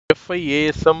F5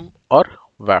 ASM or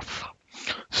WAF.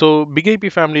 So big IP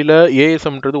family la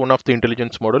ASM ன்றது one of the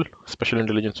intelligence model, special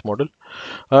intelligence model.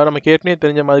 நமக்கு ஏற்கனவே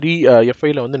தெரிஞ்ச மாதிரி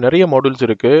F5 ல வந்து நிறைய மாடல்ஸ்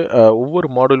இருக்கு. ஒவ்வொரு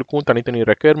மாடலுக்கும் தனித்தனி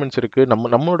ரெக்குயர்மெண்ட்ஸ் இருக்கு.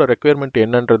 நம்மளோட ரெக்குயர்மெண்ட்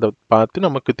என்னன்றதை பார்த்து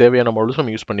நமக்கு தேவையான மாடல்ஸ்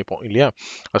நம்ம யூஸ் பண்ணிப்போம் இல்லையா?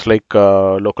 அஸ் லைக்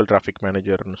லோக்கல் டிராஃபிக்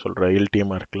மேனேஜர்னு சொல்ற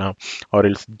LTM இருக்கலாம், or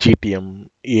else GTM,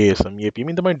 ASM,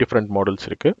 APM, இந்த மாதிரி டிஃப்ரெண்ட் மாடல்ஸ்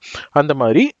இருக்கு. அந்த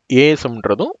மாதிரி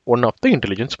ASMன்றதும் one of the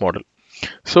intelligence model.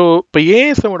 So இப்போ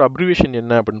ஏஎஸ்எம்மோட அப்ரிவேஷன்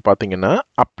என்ன அப்படின்னு பார்த்தீங்கன்னா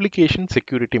அப்ளிகேஷன்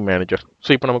செக்யூரிட்டி மேனேஜர். ஸோ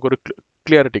இப்போ நமக்கு ஒரு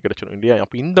கிளியாரிட்டி கிடைச்சிடும் இல்லையா?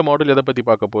 அப்போ இந்த மாடல் எதை பற்றி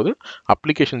பார்க்க போகுது?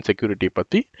 அப்ளிகேஷன் செக்யூரிட்டி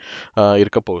பற்றி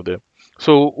இருக்க போகுது.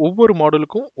 ஸோ ஒவ்வொரு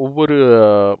மாடலுக்கும்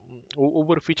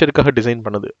ஒவ்வொரு ஃபீச்சருக்காக டிசைன்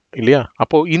பண்ணுது இல்லையா?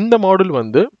 அப்போது இந்த மாடல்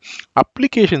வந்து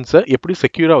அப்ளிகேஷன்ஸை எப்படி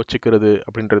செக்யூராக வச்சுக்கிறது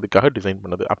அப்படின்றதுக்காக டிசைன்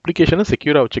பண்ணுது. அப்ளிகேஷனை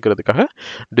செக்யூராக வச்சுக்கிறதுக்காக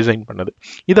டிசைன் பண்ணுது.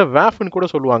 இதை வேஃப்னு கூட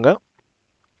சொல்லுவாங்க.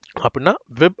 அப்படின்னா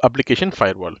வெப் அப்ளிகேஷன்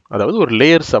ஃபயர்வால், அதாவது ஒரு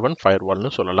லேயர் 7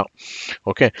 ஃபயர்வால்னு சொல்லலாம்.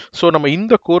 ஓகே, ஸோ நம்ம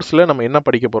இந்த கோர்ஸில் நம்ம என்ன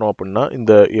படிக்க போகிறோம் அப்படின்னா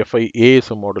இந்த F5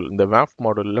 ASM மாடல், இந்த WAF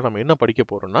மாடலில் நம்ம என்ன படிக்க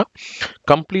போகிறோம்னா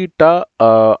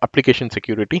கம்ப்ளீட்டாக அப்ளிகேஷன்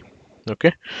செக்யூரிட்டி. ஓகே,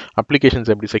 அப்ளிகேஷன்ஸ்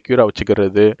எப்படி செக்யூராக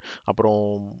வச்சுக்கிறது, அப்புறம்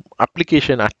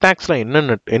அப்ளிகேஷன் அட்டாக்ஸ்லாம்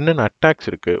என்னென்ன அட்டாக்ஸ்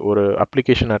இருக்குது, ஒரு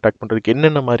அப்ளிகேஷன் அட்டாக் பண்ணுறதுக்கு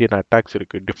என்னென்ன மாதிரியான அட்டாக்ஸ்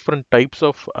இருக்குது, டிஃப்ரெண்ட் டைப்ஸ்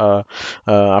ஆஃப்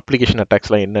அப்ளிகேஷன்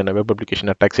அட்டாக்ஸ்லாம் என்னென்ன, வெப்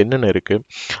அப்ளிகேஷன் அட்டாக்ஸ் என்னென்ன இருக்குது,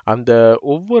 அந்த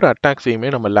ஒவ்வொரு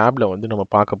அட்டாக்ஸையுமே நம்ம லேபில் வந்து நம்ம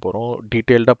பார்க்க போகிறோம்,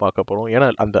 டீட்டெயில்டாக பார்க்க போகிறோம். ஏன்னா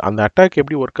அந்த அட்டாக்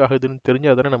எப்படி ஒர்க் ஆகுதுன்னு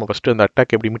தெரிஞ்சால் தானே நம்ம ஃபஸ்ட்டு அந்த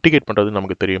அட்டாக் எப்படி மிட்டிகேட் பண்ணுறதுன்னு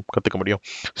நமக்கு கற்றுக்க முடியும்.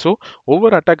 ஸோ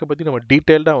ஒவ்வொரு அட்டாக்கை பற்றி நம்ம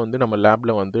டீட்டெயில்டாக வந்து நம்ம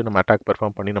லேபில் வந்து நம்ம அட்டாக்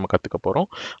பெர்ஃபார்ம் பண்ணி நம்ம கற்றுக்க போகிறோம்.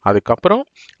 அதுக்கப்புறம்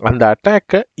அந்த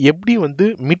அட்டாக்கை எப்படி வந்து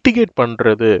மிட்டிகேட்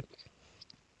பண்ணுறது,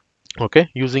 ஓகே,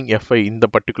 யூசிங் F5, இந்த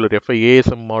பர்டிகுலர் F5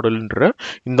 ASM மாடல்ன்ற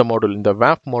இந்த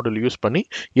WAF மாடல் யூஸ் பண்ணி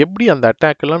எப்படி அந்த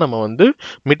அட்டாக்கெல்லாம் நம்ம வந்து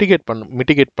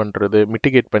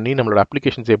மிட்டிகேட் பண்ணி நம்மளோட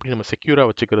அப்ளிகேஷன்ஸ் எப்படி நம்ம செக்யூராக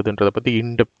வச்சுக்கிறதுன்றதை பற்றி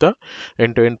இன்டெப்த்தாக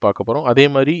எண்ட் டு எண்ட் பார்க்க போகிறோம். அதே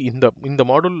மாதிரி இந்த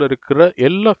மாடலில் இருக்கிற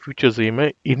எல்லா ஃபியூச்சர்ஸையுமே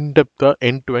இன்டெப்த்தாக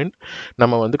எண்ட் டு எண்ட்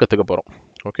நம்ம வந்து கற்றுக்க போகிறோம்.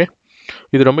 ஓகே,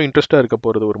 இது ரொம்ப இன்ட்ரெஸ்டாக இருக்க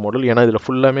போகிறது ஒரு மாடல். ஏன்னா இதில்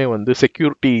ஃபுல்லாமே வந்து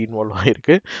செக்யூரிட்டி இன்வால்வ்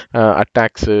ஆகிருக்கு.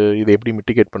 அட்டாக்ஸு இதை எப்படி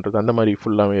மிட்டிகேட் பண்ணுறது அந்த மாதிரி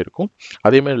ஃபுல்லாகவே இருக்கும்.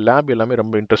 அதே மாதிரி லேப் எல்லாமே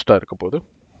ரொம்ப இன்ட்ரெஸ்டாக இருக்க போகுது.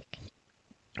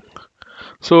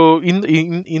 ஸோ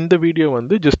இந்த வீடியோ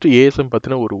வந்து ஜஸ்ட் ASM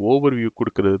பற்றின ஒரு ஓவர்வியூ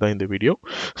கொடுக்கறது தான் இந்த வீடியோ.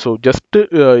 ஸோ ஜஸ்ட்டு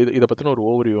இதை பற்றின ஒரு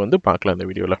ஓவர்வியூ வந்து பார்க்கலாம் இந்த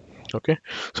வீடியோவில். ஓகே,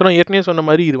 ஸோ நான் ஏற்கனவே சொன்ன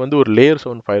மாதிரி இது வந்து ஒரு லேயர்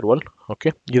 7 ஃபயர்வால். ஓகே,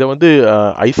 இதை வந்து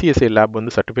ICSA லேப்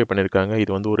வந்து சர்டிஃபை பண்ணியிருக்காங்க.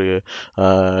 இது வந்து ஒரு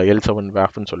L7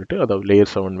 WAFன்னு சொல்லிட்டு, அதாவது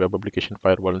லேயர் 7 வெப் அப்ளிகேஷன்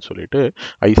ஃபயர்வால்னு சொல்லிட்டு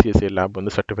ICSA லேப்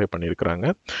வந்து சர்டிஃபை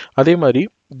பண்ணியிருக்கிறாங்க. அதே மாதிரி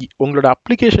உங்களோட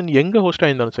அப்ளிகேஷன் எங்கே ஹோஸ்ட்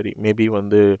ஆயிருந்தாலும் சரி, மேபி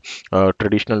வந்து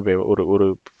ட்ரெடிஷ்னல் ஒரு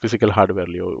ஃபிசிக்கல்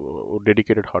ஹார்ட்வேர்லையோ, ஒரு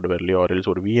டெடிகேட்டட் ஹார்ட்வேர்லையோ, ஆர்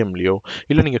எல்ஸ் ஒரு VMலையோ,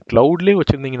 இல்லை நீங்கள் க்ளவுட்லேயே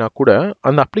வச்சுருந்தீங்கன்னா கூட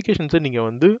அந்த அப்ளிகேஷன்ஸை நீங்கள்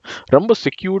வந்து ரொம்ப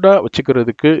செக்யூர்டாக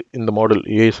வச்சுக்கிறதுக்கு இந்த மாடல்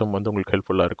ASM வந்து உங்களுக்கு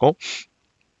ஹெல்ப்ஃபுல்லாக இருக்கும்.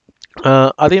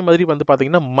 அதே மாதிரி வந்து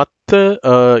பார்த்தீங்கன்னா மற்ற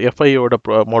FIயோட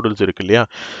மாடல்ஸ் இருக்கு இல்லையா,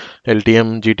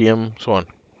 LTM, GTM, so on.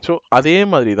 So அதே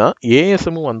மாதிரி தான்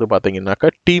ASMும் வந்து பார்த்தீங்கன்னாக்கா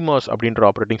TMOS அப்படின்ற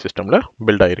ஆப்ரேட்டிங் சிஸ்டமில்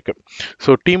பில்ட் ஆகிருக்கு.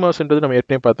 ஸோ TMOSன்றது நம்ம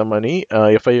ஏற்கனவே பார்த்த மாதிரி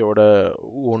FIயோட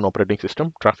own operating system,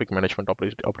 traffic management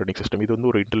operating system. இது வந்து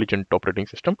ஒரு இன்டெலிஜென்ட் ஆப்ரேட்டிங்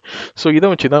சிஸ்டம். ஸோ இதை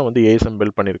வச்சு தான் வந்து ASM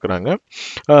பில்ட் பண்ணியிருக்கிறாங்க.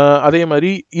 அதே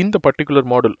மாதிரி இந்த பர்டிகுலர்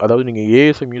மாடல், அதாவது நீங்கள்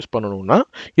ASM யூஸ் பண்ணணும்னா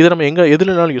இதை நம்ம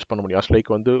எதுலனாலும் யூஸ் பண்ண முடியும்.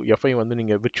 லைக் வந்து F5 வந்து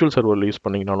நீங்கள் விர்ச்சுவல் சர்வரில் யூஸ்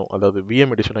பண்ணிங்கனாலும், அதாவது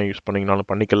VM எடிஷனாக யூஸ் பண்ணிங்கனாலும்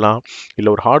பண்ணிக்கலாம்,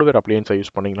 இல்லை ஒரு ஹார்ட்வேர் அப்ளையன்ஸாக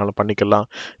யூஸ் பண்ணிங்கனாலும் பண்ணிக்கலாம்.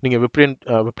 நீங்கள்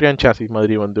விப்ரியான் சாசி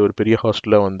மாதிரி வந்து ஒரு பெரிய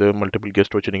ஹாஸ்டலில் வந்து மல்டிபிள்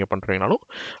கெஸ்ட் வச்சு நீங்கள் பண்ணுறீங்கனாலும்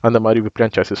அந்த மாதிரி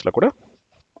விப்ரியான் சாசிஸில் கூட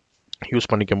யூஸ்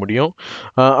பண்ணிக்க முடியும்.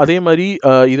 அதே மாதிரி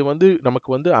இது வந்து நமக்கு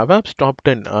வந்து அவாப்ஸ் டாப்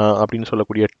 10 அப்படின்னு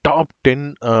சொல்லக்கூடிய top 10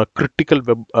 critical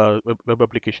web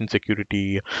application security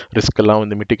risk எல்லாம்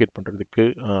வந்து மிட்டிகேட் பண்ணுறதுக்கு,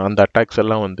 அந்த அட்டாக்ஸ்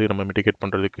எல்லாம் வந்து நம்ம மிட்டிகேட்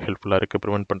பண்ணுறதுக்கு ஹெல்ப்ஃபுல்லாக இருக்குது,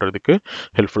 ப்ரிவென்ட் பண்ணுறதுக்கு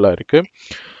ஹெல்ப்ஃபுல்லாக இருக்குது.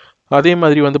 அதே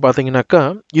மாதிரி வந்து பார்த்தீங்கன்னாக்கா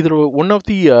இதில் ஒன் ஆஃப்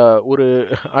தி ஒரு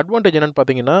அட்வான்டேஜ் என்னென்னு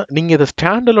பார்த்தீங்கன்னா, நீங்கள் இதை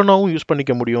ஸ்டாண்டலோனாகவும் யூஸ்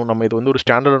பண்ணிக்க முடியும். நம்ம இது வந்து ஒரு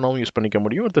ஸ்டாண்டலோனாகவும் யூஸ் பண்ணிக்க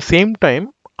முடியும். At the same time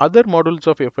other models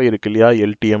of F5 இருக்கு இல்லையா,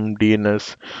 LTM, DNS,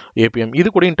 APM, இது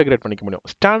கூட இன்டெகிரேட் பண்ணிக்க முடியும்.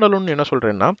 ஸ்டாண்டலோன் என்ன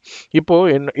சொல்கிறேன்னா,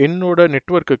 இப்போது என்னோட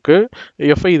நெட்வொர்க்குக்கு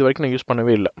F5 இது வரைக்கும் நான் யூஸ்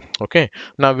பண்ணவே இல்லை. ஓகே,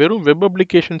 நான் வெறும் வெப்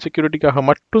அப்ளிகேஷன் செக்யூரிட்டிக்காக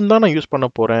மட்டும்தான் நான் யூஸ் பண்ண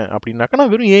போகிறேன் அப்படின்னாக்கா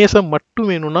நான் வெறும் ASM மட்டும்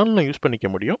வேணும்னாலும் நான் யூஸ் பண்ணிக்க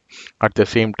முடியும். அட் த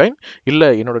சேம் டைம் இல்லை,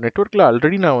 என்னோட நெட்வொர்க்கில்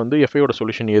ஆல்ரெடி நான் வந்து F5ஓட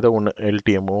சொல்யூஷன் ஏதோ ஒன்று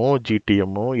LTMஓ,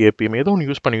 GTMஓ, APM ஏதோ ஒன்று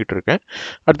யூஸ் பண்ணிக்கிட்டு இருக்கேன்.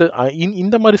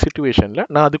 இந்த மாதிரி சிச்சுவேஷனில்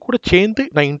நான் அது கூட சேர்ந்து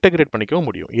நான் இன்டெகிரேட் பண்ணிக்கவும்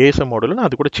முடியும். ASM மாடலில் நான்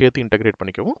அது கூட சேர்த்து இன்டெகிரேட்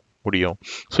பண்ணிக்கவும் முடியும்.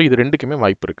 ஸோ இது ரெண்டுக்குமே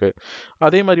வாய்ப்பு இருக்குது.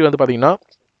 அதே மாதிரி வந்து பார்த்தீங்கன்னா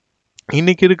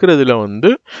இன்னைக்கு இருக்கிறதுல வந்து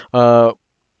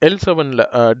L7ல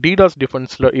DDoS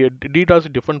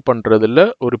டிஃபெண்ட் பண்ணுறதுல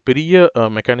ஒரு பெரிய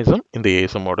மெக்கானிசம் இந்த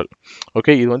ASM மாடல்.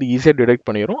 ஓகே, இது வந்து ஈஸியாக டிடெக்ட்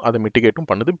பண்ணிடும், அதை மிட்டிகேட்டும்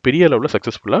பண்ணுது, பெரிய லெவலில்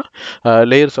சக்ஸஸ்ஃபுல்லாக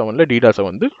லேயர் 7ல DDoS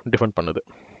வந்து டிஃபெண்ட் பண்ணுது.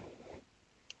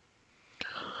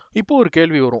 இப்போ ஒரு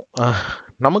கேள்வி வரும்,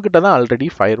 நம்மக்கிட்ட தான் ஆல்ரெடி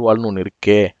ஃபயர்வால்னு ஒன்று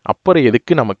இருக்கே, அப்புறம்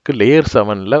எதுக்கு நமக்கு லேயர்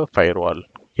 7ல் ஃபயர்வால்,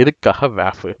 எதுக்காக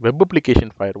வேஃப் வெப்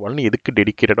அப்ளிகேஷன் ஃபயர்வால்னு எதுக்கு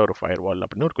டெடிக்கேட்டடாக ஒரு ஃபயர்வால்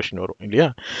அப்படின்னு ஒரு கொஸ்டின் வரும் இல்லையா.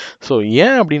 ஸோ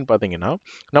ஏன் அப்படின்னு பார்த்தீங்கன்னா,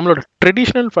 நம்மளோட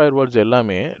ட்ரெடிஷ்னல் ஃபயர்வால்ஸ்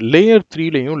எல்லாமே லேயர்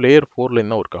 3லையும் லேயர்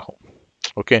 4லையும் தான் ஒர்க் ஆகும்.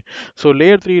 ஓகே, ஸோ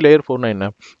லேயர் 3 லேயர் 4னா என்ன?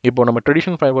 இப்போ நம்ம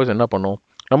ட்ரெடிஷ்னல் ஃபயர்வால்ஸ் என்ன பண்ணும்,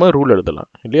 நம்ம ரூல்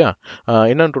எழுதலாம் இல்லையா.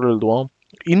 என்னென்ன ரூல் எழுதுவோம்,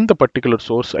 இந்த பர்டிகுலர்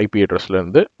சோர்ஸ் ஐபி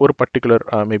அட்ரஸ்லேருந்து ஒரு பர்டிகுலர்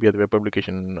மேபி அது வெப்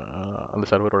அப்ளிகேஷன் அந்த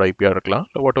சர்வரோட ஐபியாக இருக்கலாம்,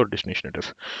 இல்லை வாட் ஒரு டெஸ்டினேஷன்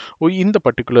அட்ரஸ், இந்த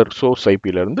பர்டிகுலர் சோர்ஸ்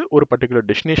ஐபியிலேருந்து ஒரு பர்டிகுலர்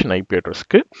டெஸ்டினேஷன் ஐபி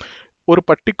அட்ரஸ்க்கு ஒரு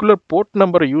பர்டிகுலர் போர்ட்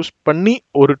நம்பரை யூஸ் பண்ணி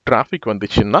ஒரு டிராஃபிக்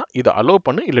வந்துச்சுன்னா இதை அலோவ்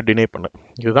பண்ணு இல்லை டினை பண்ணு,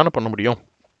 இதுதானே பண்ண முடியும்.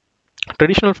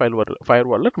 ட்ரெடிஷ்னல்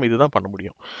ஃபயர்வாலில் நம்ம இதுதான் பண்ண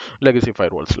முடியும் லெகசி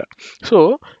ஃபயர்வால்ஸில். ஸோ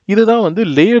இதுதான் வந்து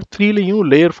லேயர் 3லையும்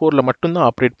லேயர் 4ல் மட்டும்தான்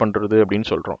ஆப்ரேட் பண்ணுறது அப்படின்னு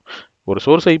சொல்கிறோம். ஒரு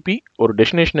சோர்ஸ் ஐபி, ஒரு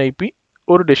டெஸ்டினேஷன் ஐபி,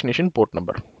 ஒரு டெஸ்டினேஷன் போர்ட்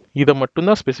நம்பர், இதை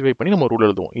மட்டும்தான் ஸ்பெசிஃபை பண்ணி நம்ம ரூல்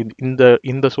எழுதுவோம்.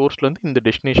 இந்த சோர்ஸ்லேருந்து இந்த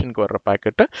டெஸ்டினேஷனுக்கு வர்ற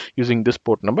பேக்கெட்டை using this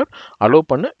port number allow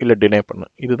பண்ணு இல்லை டினை பண்ணு,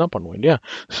 இதுதான் பண்ணுவோம் இல்லையா.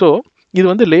 ஸோ இது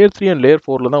வந்து லேயர் 3 அண்ட் லேயர்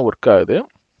 4ல் தான் ஒர்க் ஆகுது.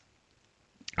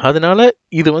 அதனால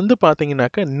இது வந்து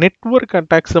பார்த்தீங்கன்னாக்கா நெட்வொர்க்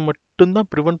அட்டாக்ஸை மட்டும்தான்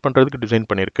ப்ரிவென்ட் பண்ணுறதுக்கு டிசைன்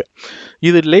பண்ணியிருக்கு.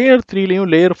 இது லேயர் 3லையும்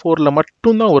லேயர் 4ல்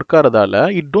மட்டும்தான் work ஆகிறதால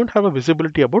it don't have a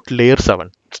visibility about layer 7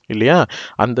 இல்லையா.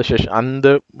 அந்த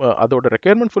அதோட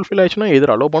ரெக்யர்மெண்ட் ஃபுல்ஃபில் ஆயிடுச்சுன்னா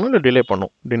எதிர் அலோவ் பண்ணும் இல்லை டிலே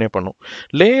பண்ணும்.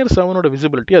 லேயர் 7ஓட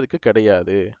விசிபிலிட்டி அதுக்கு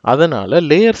கிடையாது. அதனால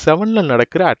லேயர் 7ல்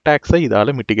நடக்கிற அட்டாக்ஸை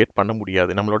இதால் மிட்டிகேட் பண்ண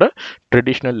முடியாது. நம்மளோட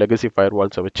ட்ரெடிஷ்னல் லெகசி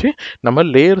ஃபயர்வால்ஸை வச்சு நம்ம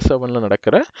லேயர் 7ல்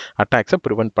நடக்கிற அட்டாக்ஸை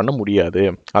ப்ரிவென்ட் பண்ண முடியாது.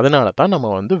 அதனால தான்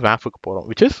நம்ம வந்து வேஃபுக்கு போகிறோம்,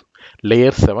 which is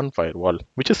layer 7 firewall,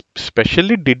 which is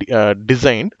specially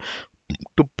designed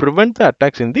to prevent the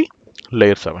attacks in the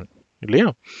layer 7 இல்லையா.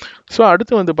 ஸோ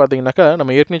அடுத்து வந்து பார்த்தீங்கன்னாக்கா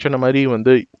நம்ம ஏற்கனவே சொன்ன மாதிரி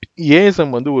வந்து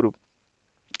ஏஎஸ்எம் வந்து ஒரு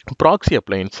ப்ராக்ஸி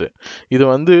அப்ளையன்ஸு. இது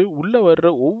வந்து உள்ளே வர்ற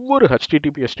ஒவ்வொரு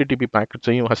HTTP HTTPS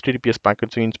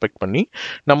பேக்கெட்ஸையும் இன்ஸ்பெக்ட் பண்ணி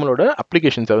நம்மளோட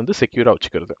அப்ளிகேஷன்ஸை வந்து செக்யூராக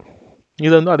வச்சுக்கிறது.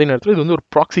 இது வந்து அதே நேரத்தில் இது வந்து ஒரு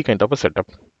proxy kind of a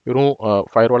setup. வெறும்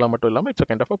ஃபயர்வாலாக மட்டும் இல்லாமல் it's a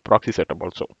kind of a proxy setup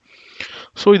also.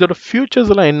 So இதோட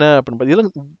ஃபியூச்சர்ஸ் எல்லாம் என்ன அப்படின்னு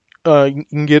பார்த்தீங்கன்னா,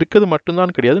 இங்கே இருக்கிறது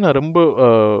மட்டும்தான் கிடையாது, நான் ரொம்ப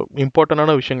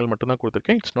இம்பார்ட்டண்டான விஷயங்கள் மட்டும்தான்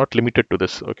கொடுத்துருக்கேன். It's not limited to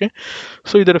this. Okay,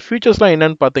 so இதோட ஃபியூச்சர்ஸ்லாம்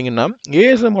என்னன்னு பார்த்தீங்கன்னா,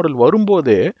 ஏஎஸ்எம் மாடல்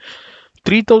வரும்போதே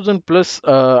 3000+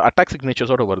 அட்டாக்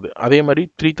சிக்னேச்சர்ஸோட வருது. அதே மாதிரி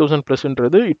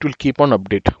 3000+ன்றது it will keep on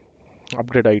update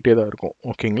ஆகிட்டே தான் இருக்கும்.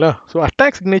 ஓகேங்களா. ஸோ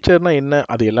அட்டாக் சிக்னேச்சர்னால் என்ன,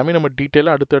 அது எல்லாமே நம்ம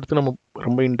டீட்டெயிலாக அடுத்தடுத்து நம்ம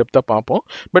ரொம்ப இன்டெப்த்தாக பார்ப்போம்.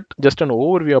 பட் ஜஸ்ட் அண்ட்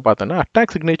ஓவர்வியூவாக பார்த்தோன்னா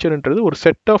அட்டாக் சிக்னேச்சர்ன்றது ஒரு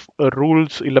செட் ஆஃப்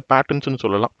ரூல்ஸ் இல்லை பேட்டர்ன்ஸ்னு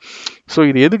சொல்லலாம். ஸோ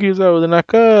இது எதுக்கு யூஸ்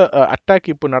ஆகுதுனாக்கா, அட்டாக்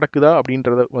இப்போ நடக்குதா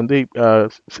அப்படின்றத வந்து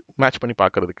மேட்ச் பண்ணி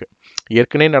பார்க்குறதுக்கு.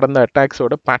 ஏற்கனவே நடந்த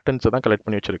அட்டாக்ஸோட பேட்டர்ன்ஸை தான் கலெக்ட்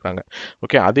பண்ணி வச்சுருக்காங்க.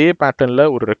 ஓகே, அதே பேட்டர்னில்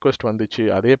ஒரு ரெக்வஸ்ட் வந்துச்சு,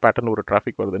 அதே பேட்டர்னில் ஒரு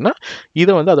டிராஃபிக் வருதுன்னா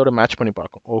இதை வந்து அதோட மேட்ச் பண்ணி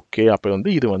பார்க்கும். ஓகே, அப்போ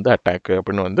வந்து இது வந்து அட்டாக்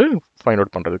அப்படின்னு வந்து ஃபைண்ட்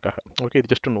அவுட் பண்ணுறதுக்காக. ஓகே,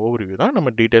 இது ஜஸ்ட் ஒன் ஓவர்வியூ தான், நம்ம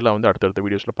டீட்டெயிலாக வந்து அடுத்தடுத்த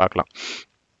வீடியோஸில் பார்க்கலாம்.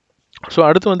 ஸோ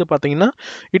அடுத்து வந்து பார்த்தீங்கன்னா,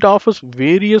 it offers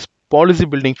various policy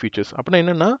building features. அப்படின்னா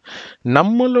என்னென்னா,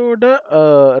 நம்மளோட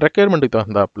ரெக்குயர்மெண்ட்டுக்கு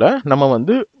தகுந்தாப்பில் நம்ம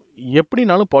வந்து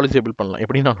எப்படினாலும் பாலிசி பில்ட் பண்ணலாம்.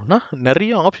 எப்படினாலும்னா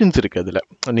நிறைய ஆப்ஷன்ஸ் இருக்குது அதில்.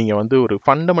 நீங்கள் வந்து ஒரு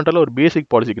ஃபண்டமெண்டலாக ஒரு பேசிக்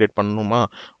பாலிசி கிரியேட் பண்ணணுமா,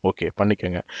 ஓகே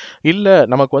பண்ணிக்கோங்க. இல்லை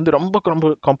நமக்கு வந்து ரொம்ப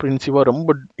ரொம்ப காம்ப்ரிஹென்சிவாக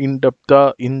ரொம்ப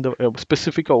இன்டெப்த்தாக இந்த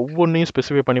ஸ்பெசிஃபிக்காக ஒவ்வொன்றையும்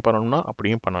ஸ்பெசிஃபை பண்ணி பண்ணணும்னா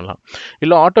அப்படியும் பண்ணலாம்.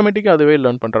 இல்லை ஆட்டோமேட்டிக்காக அதுவே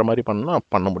லேர்ன் பண்ணுற மாதிரி பண்ணணும்னா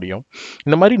பண்ண முடியும்.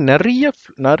 இந்த மாதிரி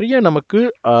நிறைய நமக்கு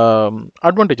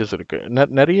அட்வான்டேஜஸ் இருக்குது.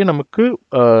 நிறைய நமக்கு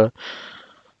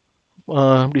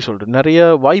எப்படி சொல்கிறது, நிறைய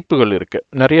வாய்ப்புகள் இருக்குது.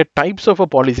 நிறைய டைப்ஸ் ஆஃப்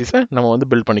பாலிசிஸை நம்ம வந்து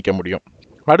பில்ட் பண்ணிக்க முடியும்.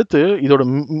 அடுத்து இதோட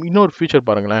இன்னொரு ஃபீச்சர்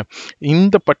பாருங்களேன்.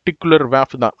 இந்த பர்டிகுலர்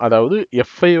வேஃப் தான், அதாவது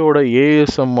F5ஓட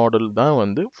ASM மாடல் தான்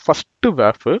வந்து first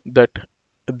வேஃப்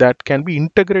that can be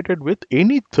integrated with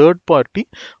any third party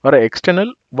or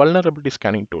external vulnerability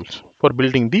scanning tools for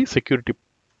building the security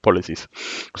policies.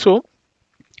 So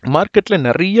மார்க்கெட்டில்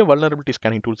நிறைய வல்னரபிலிட்டி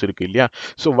ஸ்கேனிங் டூல்ஸ் இருக்குது இல்லையா.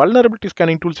 ஸோ வல்னரபிலிட்டி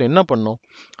ஸ்கேனிங் டூல்ஸ் என்ன பண்ணும்,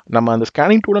 நம்ம அந்த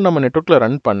ஸ்கேனிங் டூலை நம்ம நெட்வொர்க்கில்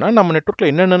ரன் பண்ணால் நம்ம நெட்வொர்க்கில்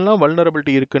என்னென்னலாம்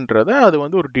வல்னரபிலிட்டி இருக்குன்றதை அது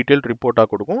வந்து ஒரு டீட்டெயில் ரிப்போர்ட்டாக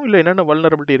கொடுக்கும். இல்லை என்னென்ன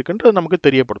வல்னரபிலிட்டி இருக்குன்றது நமக்கு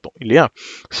தெரியப்படுத்தும் இல்லையா.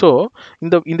 ஸோ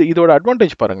இதோட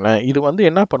அட்வான்டேஜ் பாருங்களேன். இது வந்து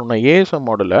என்ன பண்ணணும்னா, ஏஎஸ்எம்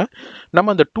மாடலை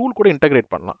நம்ம அந்த டூல் கூட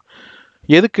இன்டகிரேட் பண்ணலாம்.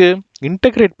 எதுக்கு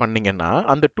இன்டகிரேட் பண்ணிங்கன்னா,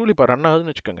 அந்த டூல் இப்போ ரன்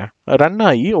ஆகுதுன்னு வச்சுக்கோங்க, ரன்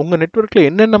ஆகி உங்கள் நெட்வொர்க்கில்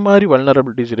என்னென்ன மாதிரி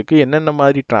வல்னரபிலிட்டிஸ் இருக்குது, என்னென்ன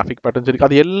மாதிரி டிராஃபிக் பேட்டர்ன்ஸ் இருக்குது,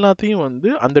 அது எல்லாத்தையும்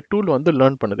வந்து அந்த டூல் வந்து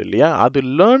லேர்ன் பண்ணுது இல்லையா. அது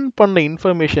லேர்ன் பண்ண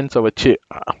இன்ஃபர்மேஷன்ஸை வச்சு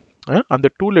அந்த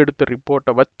டூல் எடுத்த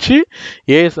ரிப்போர்ட்டை வச்சு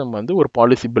ஏஎஸ்எம் வந்து ஒரு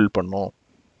பாலிசி பில்ட் பண்ணும்.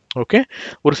 ஓகே,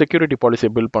 ஒரு செக்யூரிட்டி பாலிசியை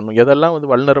பில்ட் பண்ணும். எதெல்லாம் வந்து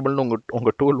வல்னரபிள்னு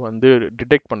உங்கள் டூல் வந்து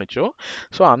டிடெக்ட் பண்ணிச்சோ,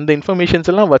 ஸோ அந்த இன்ஃபர்மேஷன்ஸ்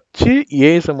எல்லாம் வச்சு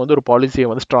ஏஎஸ்எம் வந்து ஒரு பாலிசியை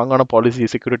வந்து ஸ்ட்ராங்கான பாலிசி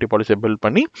செக்யூரிட்டி பாலிசியை பில்ட்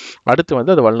பண்ணி அடுத்து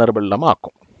வந்து அது வல்னரபிள் இல்லாமல்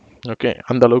ஆக்கும். ஓகே,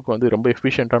 அந்த அளவுக்கு வந்து ரொம்ப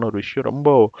எஃபிஷியண்ட்டான ஒரு விஷயம்,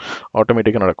 ரொம்ப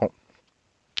ஆட்டோமேட்டிக்காக நடக்கும்.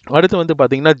 அடுத்து வந்து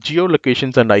பார்த்தீங்கன்னா Jio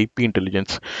locations and IP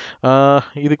intelligence.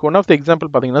 இதுக்கு ஒன் ஆஃப் த எக்ஸாம்பிள்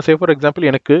பார்த்தீங்கன்னா, சே ஃபார் எக்ஸாம்பிள்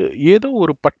எனக்கு ஏதோ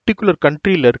ஒரு பர்டிகுலர்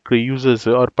கண்ட்ரியில் இருக்கிற யூசர்ஸ்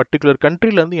ஆர் பர்டிகுலர்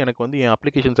கண்ட்ரிலேருந்து எனக்கு வந்து என்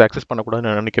அப்ளிகேஷன்ஸ் ஆக்சஸ் பண்ணக்கூடாதுன்னு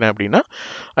நான் நினைக்கிறேன் அப்படின்னா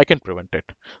I can prevent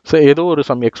it. So ஏதோ ஒரு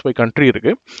சம் XY கண்ட்ரி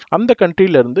இருக்குது, அந்த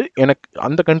கண்ட்ரியிலேருந்து எனக்கு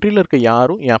அந்த கண்ட்ரியில் இருக்க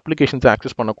யாரும் என் அப்ளிகேஷன்ஸை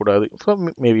ஆக்சஸ் பண்ணக்கூடாது. ஸோ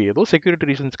மேபி ஏதோ செக்யூரிட்டி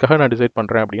ரீசன்ஸ்க்காக நான் டிசைட்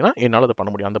பண்ணுறேன் அப்படின்னா என்னால் அதை பண்ண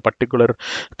முடியும். அந்த பர்டிகுலர்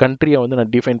கண்ட்ரியை வந்து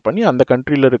நான் டிஃபைன் பண்ணி அந்த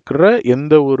கண்ட்ரியில் இருக்கிற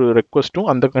எந்த ஒரு ரெக்வஸ்ட்டும்,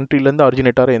 அந்த கண்ட்ரிலேருந்து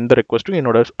ஆரிஜினேட் ஆகிற எந்த ரெக்வஸ்ட்டும்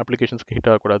என்னோட அப்ளிகேஷன்ஸ்க்கு ஹிட்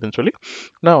ஆகக்கூடாதுன்னு சொல்லி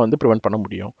நான் வந்து ப்ரிவென்ட் பண்ண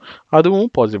முடியும். அதுவும்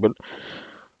பாசிபிள்.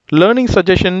 லேர்னிங்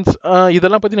சஜஷன்ஸ்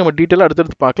இதெல்லாம் பற்றி நம்ம டீட்டெயிலாக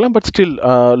அடுத்தடுத்து பார்க்கலாம். பட் ஸ்டில்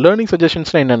லேர்னிங்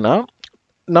சஜஷன்ஸ்னால் என்னென்னா,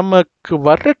 நமக்கு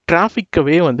வர்ற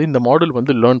டிராஃபிக்கவே வந்து இந்த மாடல்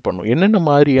வந்து லேர்ன் பண்ணும். என்னென்ன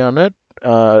மாதிரியான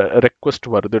ரெக்வஸ்ட்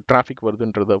வருது, டிராஃபிக்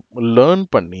வருதுன்றதை லேர்ன்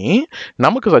பண்ணி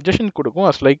நமக்கு சஜஷன் கொடுக்கும்.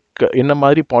 அஸ் லைக் என்ன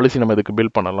மாதிரி பாலிசி நம்ம இதுக்கு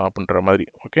பில்ட் பண்ணலாம் அப்படின்ற மாதிரி.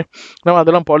 ஓகே, நம்ம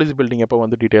அதெல்லாம் பாலிசி பில்டிங் எப்போ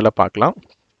வந்து டீட்டெயிலாக பார்க்கலாம்.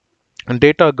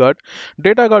 டேட்டா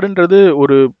கார்டுன்றது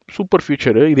ஒரு சூப்பர்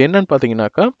ஃபியூச்சரு. இது என்னன்னு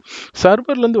பார்த்தீங்கன்னாக்கா,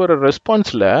 சர்வர்லேருந்து வர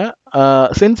ரெஸ்பான்ஸில்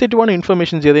சென்சிட்டிவான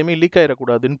இன்ஃபர்மேஷன்ஸ் எதையுமே லீக்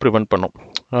ஆகிடக்கூடாதுன்னு ப்ரிவென்ட் பண்ணும்.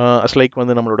 அஸ் லைக்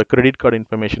வந்து நம்மளோட கிரெடிட் கார்டு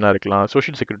இன்ஃபர்மேஷனாக இருக்கலாம்,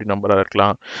 சோஷியல் செக்யூரிட்டி நம்பராக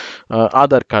இருக்கலாம்,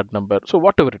 Aadhaar card number. So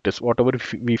what ever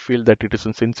we feel that it is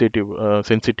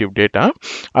sensitive data,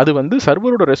 அது வந்து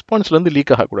சர்வரோட ரெஸ்பான்ஸ்லேருந்து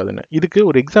லீக் ஆகக்கூடாதுன்னு. இதுக்கு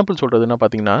ஒரு எக்ஸாம்பிள் சொல்கிறதுனா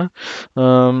பார்த்தீங்கன்னா,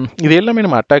 இது எல்லாமே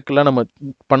நம்ம அட்டாக்லாம் நம்ம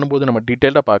பண்ணும்போது நம்ம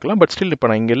டீட்டெயிலாக பார்க்கலாம். பட் ஸ்டில் இப்போ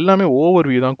நான் இங்கே எல்லாமே ஓவர்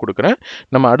வியூ தான் கொடுக்குறேன்.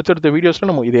 நம்ம அடுத்தடுத்த வீடியோஸில்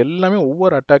நம்ம இது எல்லாமே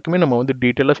ஒவ்வொரு அட்டாக்குமே நம்ம வந்து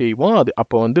டீட்டெயிலாக செய்வோம். அது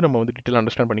அப்போ வந்து நம்ம வந்து டீட்டெயிலாக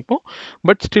அண்டர்ஸ்டாண்ட் பண்ணிப்போம்.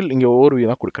 பட் ஸ்டில் இங்கே ஓவர் வியூ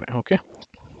தான் கொடுக்குறேன். ஓகே,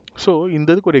 ஸோ இந்த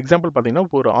இதுக்கு ஒரு எக்ஸாம்பிள் பார்த்தீங்கன்னா,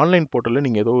 இப்போ ஒரு ஆன்லைன் போர்ட்டலில்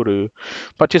நீங்கள் ஏதோ ஒரு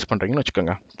பர்ச்சேஸ் பண்ணுறீங்கன்னு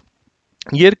வச்சுக்கோங்க.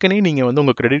 ஏற்கனவே நீங்கள் வந்து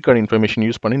உங்கள் கிரெடிட் கார்டு இன்ஃபர்மேஷன்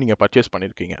யூஸ் பண்ணி நீங்கள் பர்ச்சேஸ்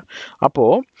பண்ணியிருக்கீங்க.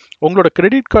 அப்போது உங்களோட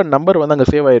கிரெடிட் கார்டு நம்பர் வந்து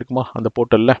அங்கே சேவ் ஆகிருக்குமா அந்த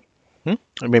போர்ட்டலில்?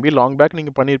 மேபி லாங் பேக்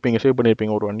நீங்கள் பண்ணியிருப்பீங்க, சேவ்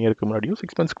பண்ணியிருப்பீங்க, ஒரு 1 இயருக்கு முன்னாடியோ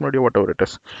 6 மந்த்ஸ்க்கு முன்னாடியோ, வாட் எவர் இட்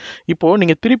இஸ். இப்போது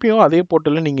நீங்கள் திருப்பியும் அதே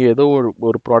போர்ட்டலில் நீங்கள் ஏதோ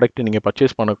ஒரு ப்ராடக்ட் நீங்கள்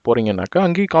பர்ச்சேஸ் பண்ண போகிறீங்கன்னாக்கா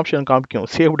அங்கேயும் ஆப்ஷன் காமிக்கும்,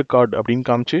 சேவ்டு கார்டு அப்படின்னு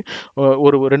காமிச்சு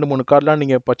ஒரு 2-3 கார்டெலாம்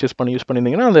நீங்கள் பர்ச்சேஸ் பண்ணி யூஸ்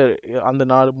பண்ணியிருந்தீங்கன்னா அந்த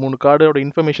 4-3 கார்டோட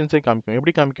இன்ஃபர்மேஷன்ஸே காமிக்கும்.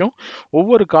 எப்படி காமிக்கும்?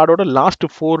 ஒவ்வொரு கார்டோட லாஸ்ட்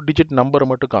 4 டிஜிட் நம்பரை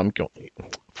மட்டும் காமிக்கும்.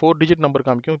 4 டிஜிட் நம்பர்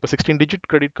காமிக்கும். இப்போ 16 டிஜிட்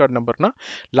கிரெடிட் கார்டு நம்பர்னா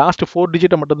லாஸ்ட் 4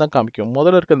 டிஜிட்டை மட்டும் தான் காமிக்கும்.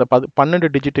 முதல்ல இருக்க அந்த 12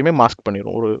 டிஜிட்டுமே மாஸ்க்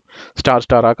பண்ணிடும், ஒரு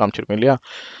ஸ்டாராக காமிச்சிருக்கும் இல்லையா?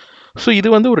 ஸோ இது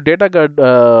வந்து ஒரு டேட்டா கார்டு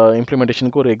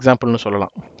இம்ப்ளிமெண்டேஷனுக்கு ஒரு எக்ஸாம்பிள்னு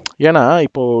சொல்லலாம். ஏன்னா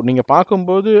இப்போது நீங்கள்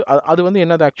பார்க்கும்போது அது வந்து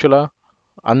என்னது ஆக்சுவலாக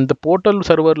அந்த போர்ட்டல்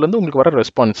சர்வர்லேருந்து உங்களுக்கு வர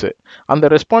ரெஸ்பான்ஸு, அந்த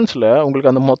ரெஸ்பான்ஸில்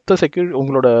உங்களுக்கு அந்த மொத்த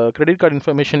உங்களோட கிரெடிட் கார்டு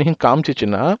இன்ஃபர்மேஷனையும்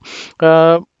காமிச்சிச்சுன்னா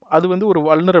அது வந்து ஒரு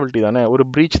வல்னரபிலிட்டி தானே, ஒரு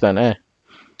ப்ரீச் தானே.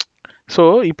 ஸோ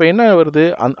இப்போ என்ன வருது,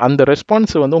 அந்த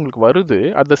ரெஸ்பான்ஸ் வந்து உங்களுக்கு வருது,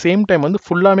 அட் த சேம் டைம் வந்து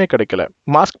ஃபுல்லாமே கிடைக்கல,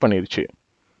 மாஸ்க் பண்ணிடுச்சு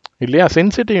இல்லையா?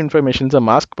 சென்சிட்டிவ் இன்ஃபர்மேஷன்ஸை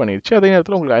மாஸ்க் பண்ணிடுச்சு. அதே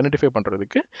நேரத்தில் உங்களுக்கு ஐடென்டிஃபை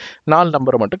பண்ணுறதுக்கு 4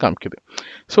 நம்பரை மட்டும் காமிக்குது.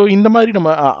 ஸோ இந்த மாதிரி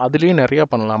நம்ம அதுலேயே நிறையா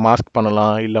பண்ணலாம், மாஸ்க்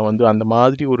பண்ணலாம், இல்லை வந்து அந்த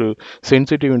மாதிரி ஒரு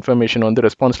சென்சிட்டிவ் இன்ஃபர்மேஷன் வந்து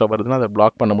ரெஸ்பான்ஸில் வருதுன்னா அதை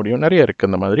பிளாக் பண்ண முடியும். நிறைய இருக்குது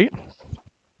அந்த மாதிரி.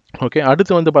 ஓகே,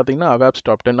 அடுத்து வந்து பார்த்தீங்கன்னா அவாப்ஸ்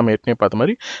டாப் 10. நம்ம ஏற்கனவே பார்த்த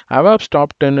மாதிரி அவாப்ஸ்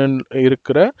டாப் 10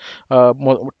 இருக்கிற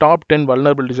டாப் 10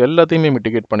 வல்னரபிலிட்டிஸ் எல்லாத்தையுமே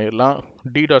மிட்டிகேட் பண்ணிடலாம்.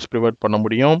 டிடாஸ் ப்ரிவென்ட் பண்ண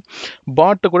முடியும்.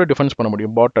 பாட்டை கூட டிஃபென்ஸ் பண்ண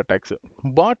முடியும். பாட்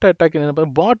அட்டாக்ஸ் என்ன,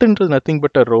 பாட்டுன்றது நத்திங்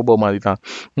பட் ரோபோ மாதிரி தான்.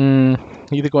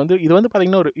 இது வந்து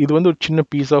பார்த்தீங்கன்னா இது வந்து ஒரு சின்ன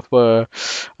பீஸ் ஆஃப்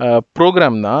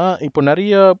ப்ரோக்ராம் தான். இப்போ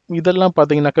நிறைய இதெல்லாம்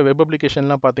பார்த்தீங்கன்னாக்கா வெப்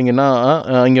அப்ளிகேஷன்லாம் பார்த்தீங்கன்னா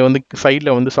இங்கே வந்து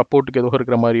சைடில் வந்து சப்போர்ட்டுக்கு ஏதோ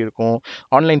இருக்கிற மாதிரி இருக்கும்,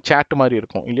 ஆன்லைன் சேட் மாதிரி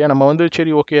இருக்கும் இல்லையா? நம்ம வந்து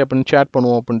சரி ஓகே அப்படின்னு சேட்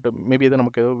பண்ணுவோம் அப்படின்ட்டு, மேபி எதோ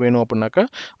நமக்கு எதோ வேணும் அப்படின்னாக்கா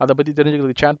அதை பற்றி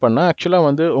தெரிஞ்சுக்கிறதுக்கு சேட் பண்ணால் ஆக்சுவலாக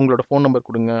வந்து உங்களோட ஃபோன் நம்பர்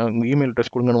கொடுங்க, உங்கள் இமெயில்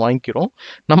அட்ரஸ் கொடுங்கன்னு வாங்கிக்கிறோம்.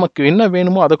 நமக்கு என்ன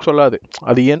வேணுமோ அதை சொல்லாது.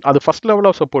 அது ஃபஸ்ட் லெவல்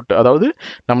ஆஃப் சப்போர்ட். அதாவது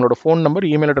நம்மளோட ஃபோன் நம்பர்,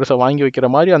 இமெயில் அட்ரஸை வாங்கி வைக்கிற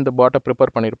மாதிரி அந்த பாட்டை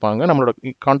ப்ரிப்பேர் பண்ணியிருப்பாங்க, நம்மளோட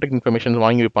கான்டாக்ட் இன்ஃபர்மேஷன்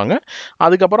வாங்கி வைப்பாங்க.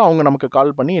 அதுக்கப்புறம் அவங்க நமக்கு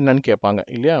கால் பண்ணி என்னன்னு கேட்பாங்க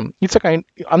இல்லையா? இட்ஸ் அ கைண்ட்,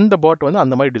 அந்த பாட் வந்து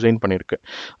அந்த மாதிரி டிசைன் பண்ணியிருக்கு.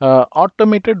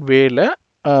 ஆட்டோமேட்டட் வேல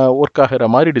ஒர்க் ஆகிற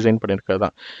மாதிரி டிசைன் பண்ணியிருக்கிறது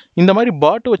தான். இந்த மாதிரி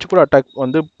பாட்டு வச்சு கூட அட்டாக்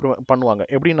வந்து பண்ணுவாங்க.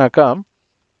 எப்படின்னாக்கா,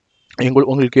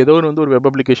 உங்களுக்கு ஏதோ வந்து ஒரு வெப்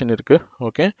அப்ளிகேஷன் இருக்குது,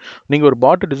 ஓகே, நீங்கள் ஒரு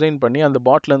பாட்டு டிசைன் பண்ணி அந்த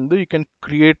பாட்லேருந்து you can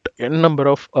create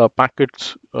number of packets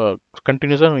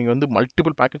கண்டினியூஸாக. நீங்கள் வந்து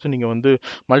மல்டிபிள் பேக்கெட்ஸை நீங்கள் வந்து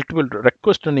மல்டிபிள்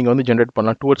ரெக்வஸ்ட்டை நீங்கள் வந்து ஜென்ரேட்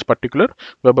பண்ணலாம் டுவர்ட்ஸ் பர்டிகுலர்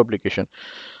வெப் அப்ளிகேஷன்.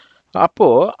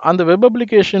 அப்போது அந்த வெப்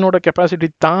அப்ளிகேஷனோட கெப்பாசிட்டி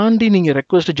தாண்டி நீங்கள்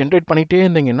ரெக்வஸ்ட் ஜென்ரேட் பண்ணிகிட்டே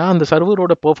இருந்தீங்கன்னா அந்த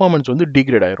சர்வரோட பெர்ஃபார்மன்ஸ் வந்து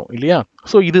டிகிரேட் ஆயிரும் இல்லையா?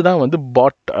 ஸோ இதுதான் வந்து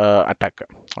பாட் அட்டாக்.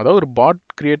 அதாவது ஒரு பாட்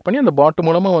கிரியேட் பண்ணி அந்த பாட்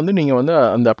மூலமாக வந்து நீங்கள் வந்து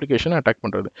அந்த அப்ளிகேஷனை அட்டாக்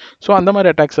பண்ணுறது. ஸோ அந்த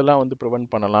மாதிரி அட்டாக்ஸ் எல்லாம் வந்து ப்ரிவென்ட்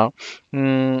பண்ணலாம்.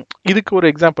 இதுக்கு ஒரு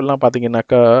எக்ஸாம்பிள்லாம்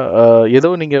பார்த்தீங்கன்னாக்கா,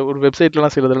 ஏதோ நீங்கள் ஒரு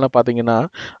வெப்சைட்லலாம் சிலதெல்லாம் பார்த்தீங்கன்னா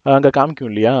அங்கே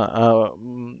காமிக்கும் இல்லையா,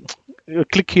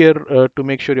 click here to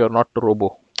make sure you are not robot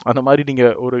அந்த மாதிரி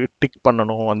நீங்கள் ஒரு டிக்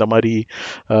பண்ணணும், அந்த மாதிரி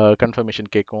கன்ஃபர்மேஷன்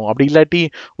கேட்கும். அப்படி இல்லாட்டி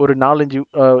ஒரு 4-5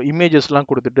 இமேஜஸ்லாம்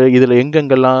கொடுத்துட்டு இதில்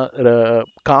எங்கெங்கெல்லாம்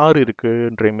கார்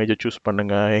இருக்குன்ற இமேஜை சூஸ்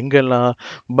பண்ணுங்கள், எங்கெல்லாம்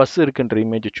பஸ் இருக்குன்ற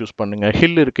இமேஜை சூஸ் பண்ணுங்கள்,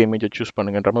 ஹில் இருக்க இமேஜை சூஸ்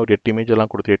பண்ணுங்கன்ற மாதிரி ஒரு 8 இமேஜ்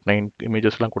எல்லாம் கொடுத்து 8-9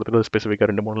 இமேஜஸ்லாம் கொடுத்துட்டு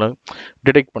ஸ்பெசிஃபிக்காக 2-3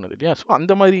 டிடெக்ட் பண்ணுது இல்லையா. ஸோ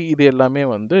அந்த மாதிரி இது எல்லாமே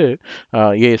வந்து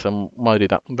ஏஎஸ்எம் மாதிரி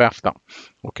தான், வேஃப் தான்.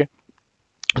 ஓகே,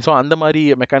 ஸோ அந்த மாதிரி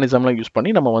மெக்கானிசம்லாம் யூஸ் பண்ணி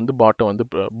நம்ம வந்து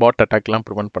பாட் அட்டாக்லாம்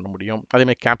ப்ரிவென்ட் பண்ண முடியும்.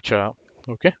 அதேமாதிரி கேப்சா.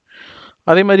 ஓகே,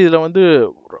 அதே மாதிரி இதில் வந்து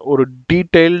ஒரு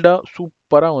டீட்டெயில்டாக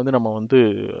சூப்பராக வந்து நம்ம வந்து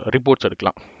ரிப்போர்ட்ஸ்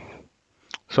எடுக்கலாம்.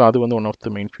 ஸோ அது வந்து one of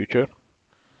the main future.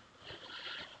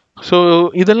 So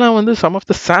இதெல்லாம் வந்து some of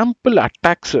the sample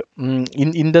attacks.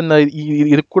 இந்த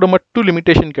இது கூட மட்டும்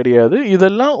லிமிட்டேஷன் கிடையாது,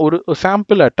 இதெல்லாம் ஒரு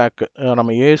சாம்பிள் அட்டாக்.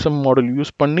 நம்ம ஏஎஸ்எம் மாடல்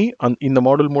யூஸ் பண்ணி இந்த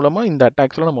மாடல் மூலமாக இந்த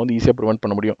அட்டாக்ஸ்லாம் நம்ம வந்து ஈஸியாக ப்ரிவென்ட்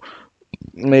பண்ண முடியும்.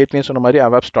 ஏற்கனவே சொன்ன மாதிரி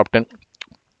அவாப்ஸ்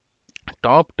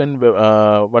டாப் 10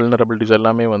 வல்னரபிலிட்டிஸ்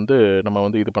எல்லாமே வந்து நம்ம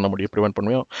வந்து இது பண்ண முடியும், ப்ரிவென்ட் பண்ண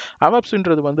முடியும்.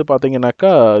 அவாப்ஸ்ன்றது வந்து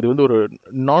பார்த்தீங்கன்னாக்கா இது வந்து ஒரு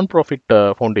நான் ப்ராஃபிட்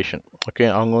ஃபவுண்டேஷன். ஓகே,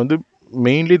 அவங்க வந்து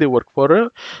mainly the work for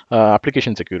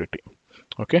application security.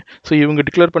 Okay, so இவங்க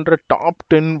டிக்ளேர் பண்ணுற டாப்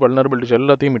 10 வல்னரபிலிட்டிஸ்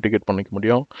எல்லாத்தையும் மிட்டிகேட் பண்ணிக்க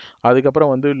முடியும்.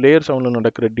 அதுக்கப்புறம் வந்து லேயர் 7ல்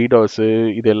நடக்கிற டிடாஸு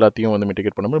இது எல்லாத்தையும் வந்து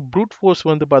மிட்டிகேட் பண்ண முடியும். ப்ரூட் ஃபோர்ஸ்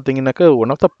வந்து பார்த்தீங்கன்னாக்கா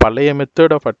ஒன் ஆஃப் த பழைய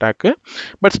method of attack,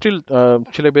 but still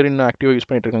சில பேர் இன்னும் ஆக்டிவாக யூஸ்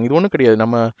பண்ணிட்டு இருக்காங்க. இது ஒன்றும் கிடையாது,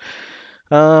 நம்ம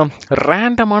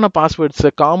ரேண்டமான பாஸ்வேர்ட்ஸை,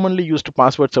 காமன்லி யூஸ்டு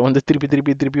பாஸ்வேர்ட்ஸை வந்து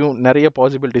திருப்பியும் நிறைய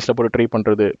பாசிபிலிட்டிஸில் போட்டு ட்ரை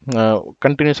பண்ணுறது,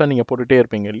 கண்டினியூஸாக நீங்கள் போட்டுகிட்டே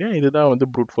இருப்பீங்க இல்லையா. இதுதான் வந்து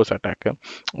ப்ரூட் ஃபோர்ஸ் அட்டாக்கு.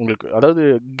 உங்களுக்கு அதாவது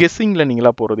கெஸ்ஸிங்கில்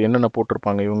நீங்களாக போகிறது, என்னென்ன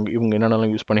போட்டிருப்பாங்க இவங்க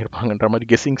என்னென்னலாம் யூஸ் பண்ணியிருப்பாங்கன்ற மாதிரி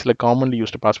கெஸ்ஸிங்ஸில் காமன்லி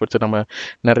யூஸ்டு பாஸ்வேர்ட்ஸை நம்ம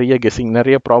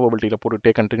நிறைய ப்ராபபிலிட்டியில்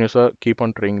போட்டுகிட்டே கண்டினியூஸாக கீப்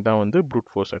ஆன் ட்ரைங் தான் வந்து fruit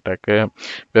force attack.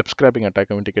 Web scrapping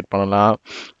அட்டாக்கை mitigate பண்ணலாம்.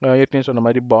 ஏற்கனவே சொன்ன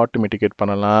மாதிரி பாட் மிட்டிகேட்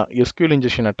பண்ணலாம். எஸ்கியூஎல்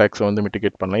இன்ஜெக்ஷன் அட்டாக்ஸை வந்து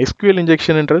மிட்டிகேட் பண்ணலாம். SQL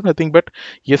இன்ஜெக்ஷன்ன்றது nothing but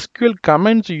SQL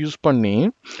comments use பண்ணி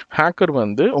ஹேக்கர்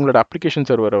வந்து உங்களோட அப்ளிகேஷன்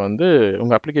சர்வரை வந்து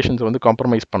உங்கள் அப்ளிகேஷன்ஸை வந்து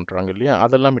காம்ப்ரமைஸ் பண்ணுறாங்க இல்லையா,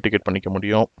 அதெல்லாம் மிட்டிகேட் பண்ணிக்க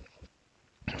முடியும்.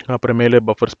 அப்புறமேலே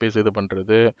பஃபர் ஸ்பேஸ் இது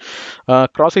பண்ணுறது,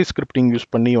 கிராஸ் ஸ்கிரிப்டிங்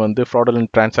யூஸ் பண்ணி வந்து ஃப்ராட்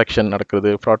டிரான்சாக்ஷன்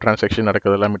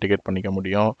நடக்கிறதெல்லாம் மிட்டிகேட் பண்ணிக்க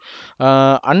முடியும்.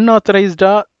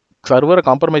 அன்ஆத்தரைஸ்டாக சர்வரை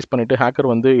காம்ப்ரமைஸ் பண்ணிவிட்டு ஹேக்கர்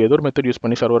வந்து ஏதோ ஒரு மெத்தட் யூஸ்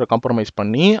பண்ணி சர்வரை காம்ப்ரமைஸ்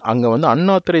பண்ணி அங்கே வந்து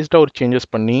அன்ஆத்தரைஸ்டாக ஒரு சேஞ்சஸ்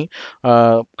பண்ணி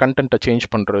கண்டென்ட்டை சேஞ்ச்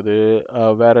பண்ணுறது,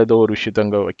 வேறு ஏதோ ஒரு விஷயத்தை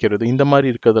அங்கே வைக்கிறது, இந்த மாதிரி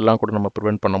இருக்கிறதெல்லாம் கூட நம்ம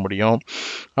ப்ரிவென்ட் பண்ண முடியும்.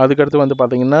 அதுக்கடுத்து வந்து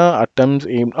பார்த்திங்கன்னா அட்டம்ஸ்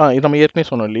எய்ம், இது நம்ம ஏற்கனவே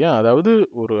சொன்னோம் இல்லையா, அதாவது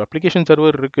ஒரு அப்ளிகேஷன்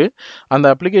சர்வர் இருக்குது,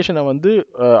 அந்த அப்ளிகேஷனை வந்து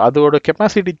அதோட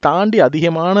கெப்பாசிட்டி தாண்டி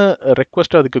அதிகமான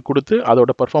ரெக்வஸ்ட் அதுக்கு கொடுத்து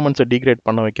அதோட பர்ஃபார்மன்ஸை டிகிரேட்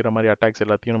பண்ண வைக்கிற மாதிரி அட்டாக்ஸ்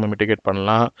எல்லாத்தையும் நம்ம மிட்டிகேட்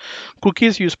பண்ணலாம்.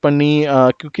 குக்கீஸ் யூஸ் பண்ணி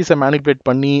குக்கீஸை மேனிபுலேட்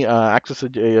பண்ணி ஆக்சஸ்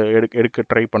எடுக்க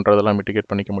ட்ரை பண்ணுறதெல்லாம் மிட்டிகேட்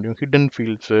பண்ணிக்க முடியும். ஹிடன்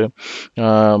ஃபீல்ட்ஸு,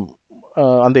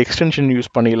 அந்த எக்ஸ்டென்ஷன்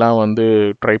யூஸ் பண்ணிலாம் வந்து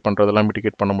ட்ரை பண்ணுறதெல்லாம்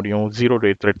மிட்டிகேட் பண்ண முடியும்.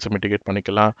 0-day த்ரெட்ஸை மிட்டிகேட்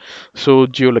பண்ணிக்கலாம். ஸோ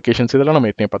ஜியோ லொகேஷன்ஸ் இதெல்லாம்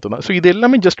நம்ம ஏற்கனவே பார்த்து தான். ஸோ இது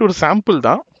எல்லாமே ஜஸ்ட் ஒரு சாம்பிள்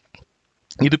தான்,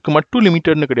 இதுக்கு மட்டும்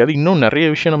லிமிட்டட்னு கிடையாது, இன்னும் நிறைய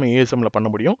விஷயம் நம்ம ஏஎஸ்எம்மில் பண்ண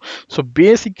முடியும். ஸோ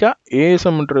பேசிக்காக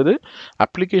ஏஎஸ்எம்ன்றது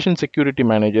application security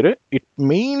manager. It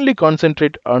mainly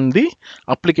concentrate on the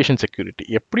application security.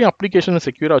 எப்படி அப்ளிகேஷனை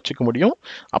செக்யூராக வச்சுக்க முடியும்,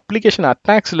 அப்ளிகேஷன்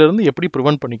அட்டாக்ஸ்லேருந்து எப்படி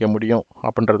ப்ரிவென்ட் பண்ணிக்க முடியும்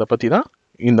அப்படின்றத பற்றி தான்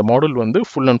இந்த மாடல் வந்து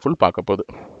ஃபுல் அண்ட் ஃபுல் பார்க்க போகுது.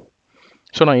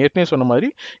 ஸோ நான் ஏற்கனவே சொன்ன மாதிரி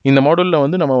இந்த மாடலில்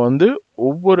வந்து நம்ம வந்து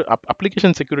ஒவ்வொரு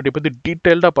அப்ளிகேஷன் செக்யூரிட்டி பற்றி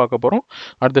டீட்டெயில்டாக பார்க்க போகிறோம்.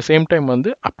 அட் த சேம் டைம் வந்து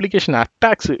அப்ளிகேஷன்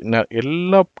அட்டாக்ஸு,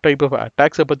 எல்லா டைப் ஆஃப்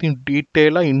அட்டாக்ஸை பற்றியும்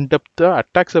டீட்டெயிலாக இன்டெப்த்தாக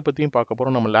அட்டாக்ஸை பற்றியும் பார்க்க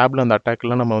போகிறோம். நம்ம லேபில் அந்த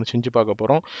அட்டாக்லாம் நம்ம வந்து செஞ்சு பார்க்க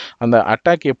போகிறோம். அந்த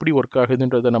அட்டாக் எப்படி ஒர்க்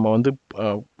ஆகுதுன்றதை நம்ம வந்து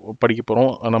படிக்க போகிறோம்,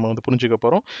 நம்ம வந்து புரிஞ்சுக்க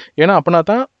போகிறோம். ஏன்னா அப்படின்னா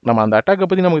தான் நம்ம அந்த அட்டாக்கை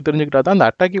பற்றி நமக்கு தெரிஞ்சுக்கிட்டா தான் அந்த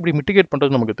அட்டாக் எப்படி மிட்டிகேட்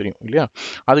பண்ணுறது நமக்கு தெரியும் இல்லையா.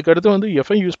 அதுக்கடுத்து வந்து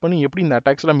F5 யூஸ் பண்ணி எப்படி இந்த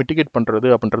அட்டாக்ஸ்லாம் மிட்டிகேட் பண்ணுறது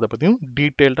அப்படின்றத பற்றியும்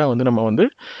டீட்டெயில்டாக வந்து நம்ம வந்து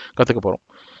கற்றுக்க போகிறோம்.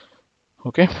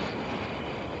 ஓகே.